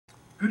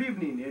Good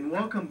evening and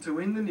welcome to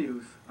In the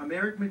News. I'm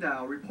Eric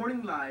Medal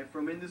reporting live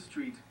from In the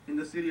Street in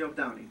the city of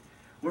Downey,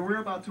 where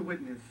we're about to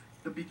witness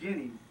the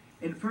beginning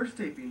and first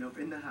taping of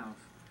In the House.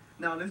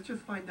 Now let's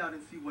just find out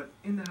and see what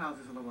In the House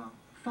is all about.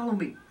 Follow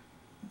me.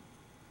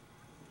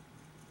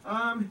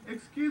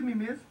 Excuse me,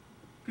 miss.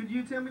 Could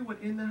you tell me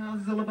what In the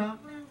House is all about?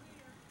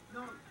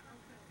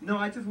 No,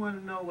 I just want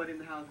to know what In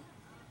the House is.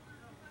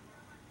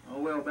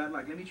 Oh, well, bad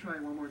luck. Let me try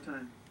it one more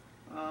time.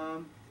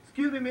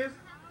 Excuse me, miss.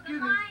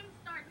 Excuse me.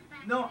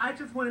 No, I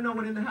just want to know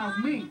what In the House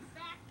means.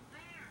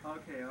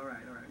 Okay, all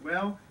right.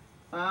 Well,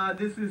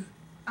 this is...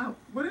 Oh,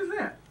 what is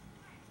that?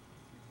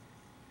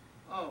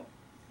 Oh,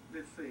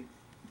 let's see.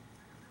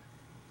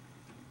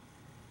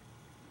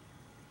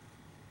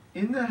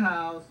 In the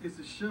House is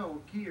a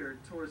show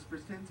geared towards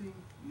presenting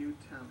new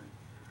talent.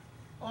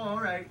 Oh,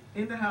 all right.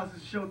 In the House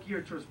is a show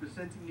geared towards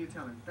presenting new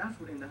talent. That's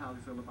what In the House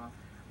is all about.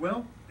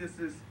 Well, this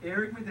is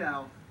Eric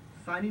Medal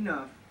signing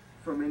off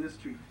from In the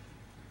Street.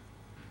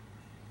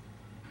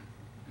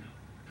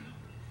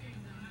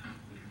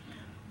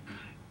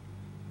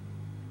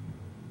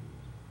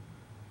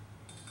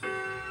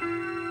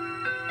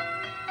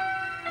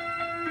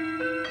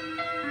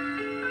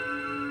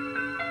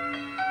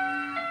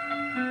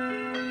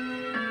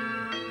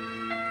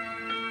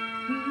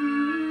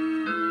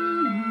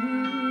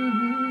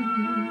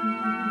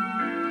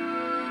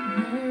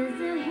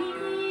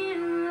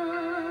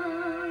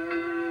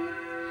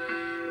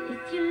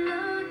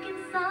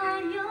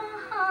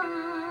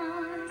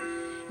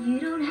 You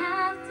don't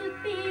have to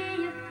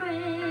be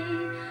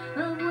afraid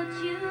of what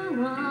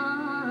you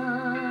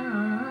are.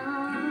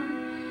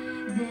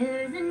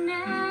 There's an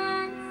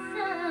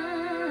answer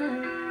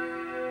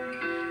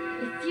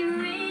if you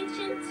reach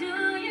into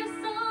your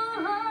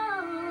soul,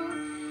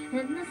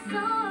 and the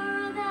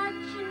sorrow that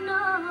you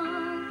know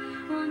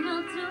will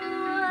melt away.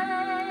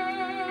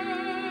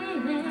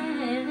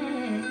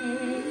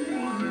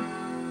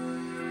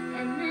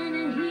 And then a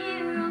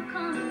hero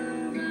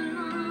comes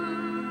along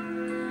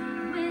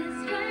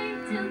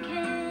to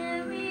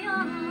carry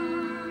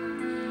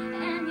on,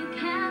 and you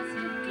cast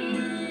your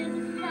fears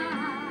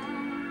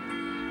aside,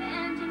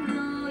 and you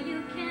know you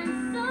can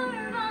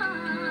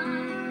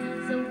survive.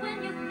 So when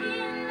you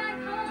feel like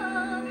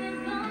hope is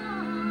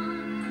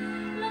gone,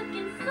 look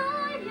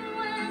inside you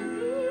and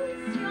be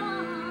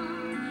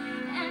strong,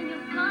 and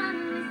you'll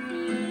finally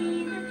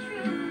see the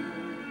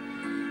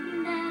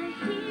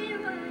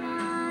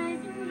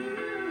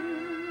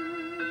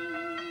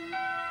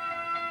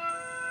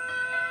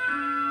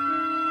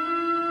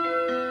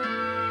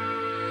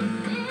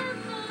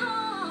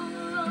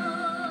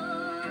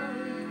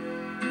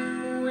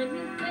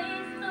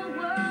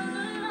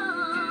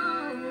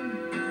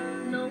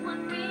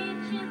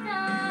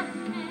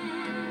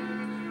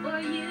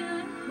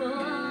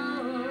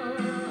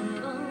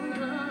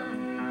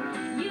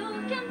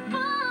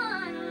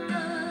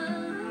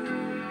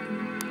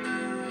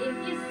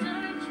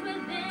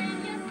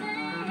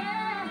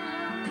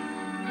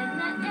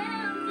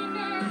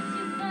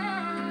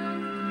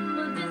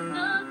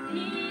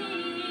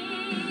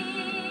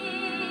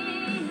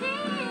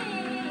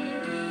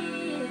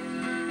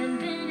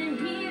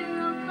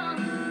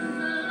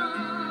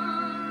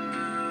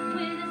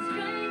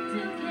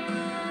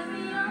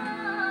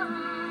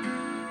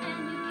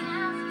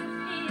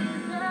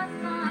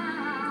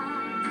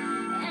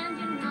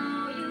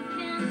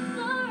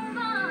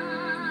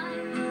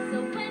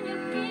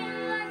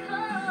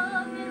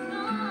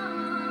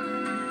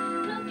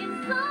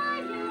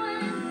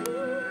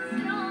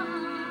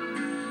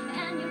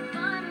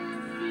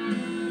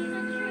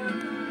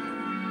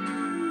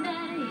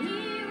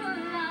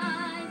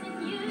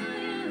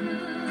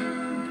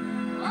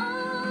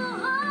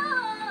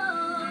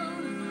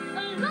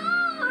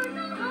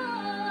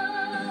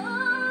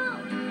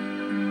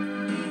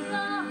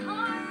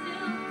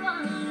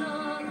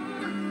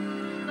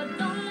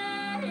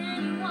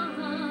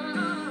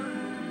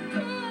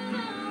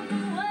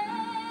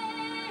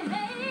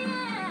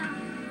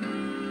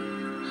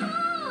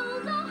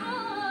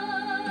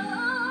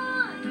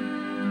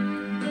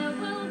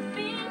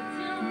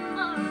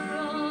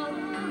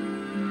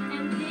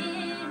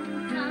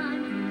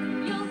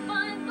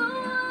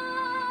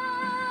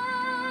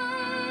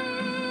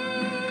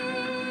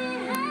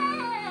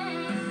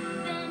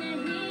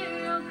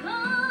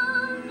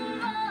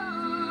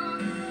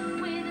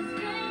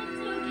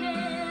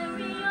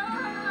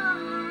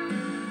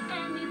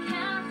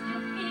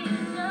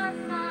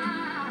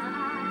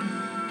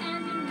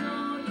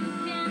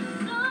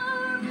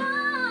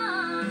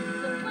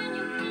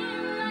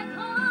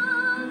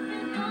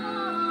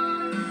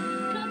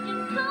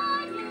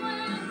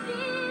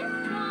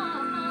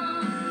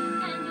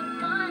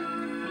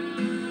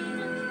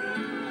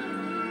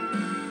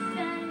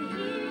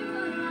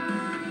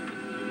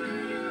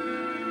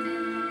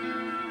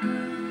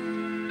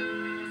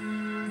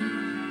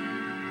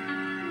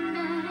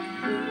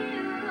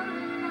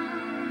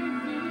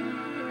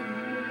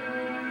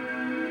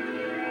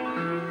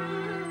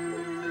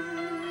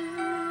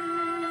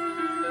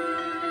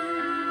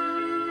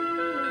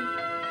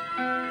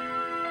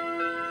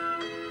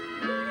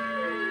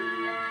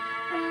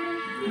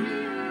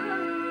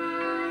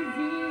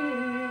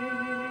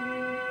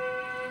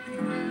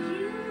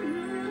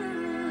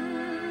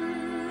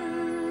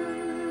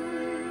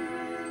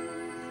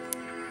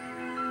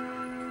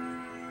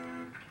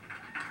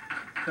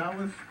That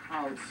was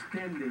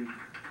outstanding.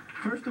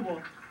 First of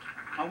all,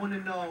 I want to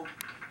know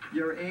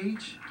your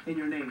age and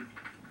your name.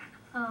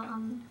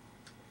 Oh,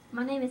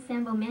 my name is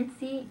Sambo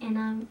Mancy, and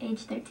I'm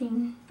age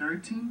 13.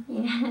 13?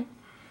 Yeah.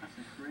 That's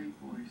a great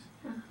voice.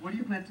 What do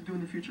you plan to do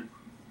in the future?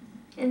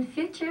 In the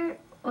future,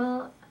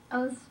 well, I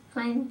was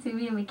planning to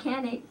be a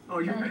mechanic. Oh,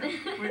 you're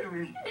wait a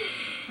minute.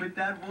 With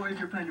that voice,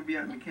 you're planning to be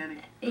a mechanic?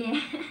 Yeah.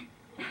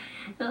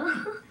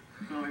 So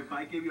if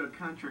I gave you a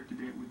contract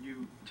today, would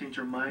you change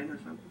your mind or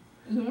something?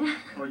 Yeah.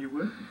 Oh, you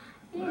would?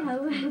 Yeah, I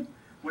would.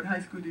 What high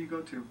school do you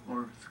go to,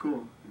 or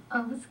school?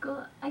 Oh,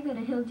 school? I go to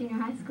Hill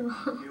Junior High School.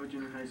 Hill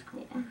Junior High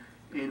School.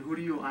 Yeah. And who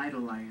do you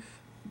idolize?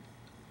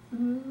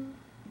 Who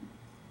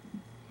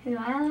I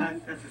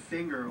idolize? As a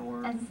singer,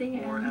 or as a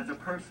singer, or as a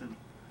person?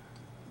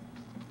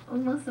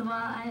 Well, most of all,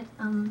 I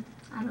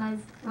idolize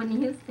Whitney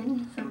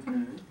Houston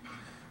sometimes.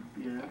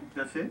 Okay. Yeah.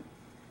 That's it?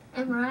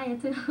 And Mariah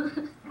too.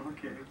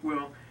 Okay.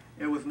 Well,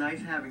 it was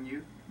nice having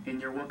you,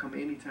 and you're welcome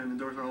anytime. The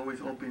doors are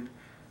always open.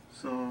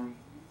 So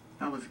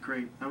that was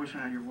great. I wish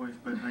I had your voice,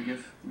 but I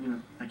guess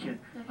I can't.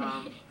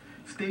 Okay.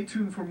 Stay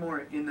tuned for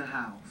more In the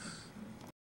House.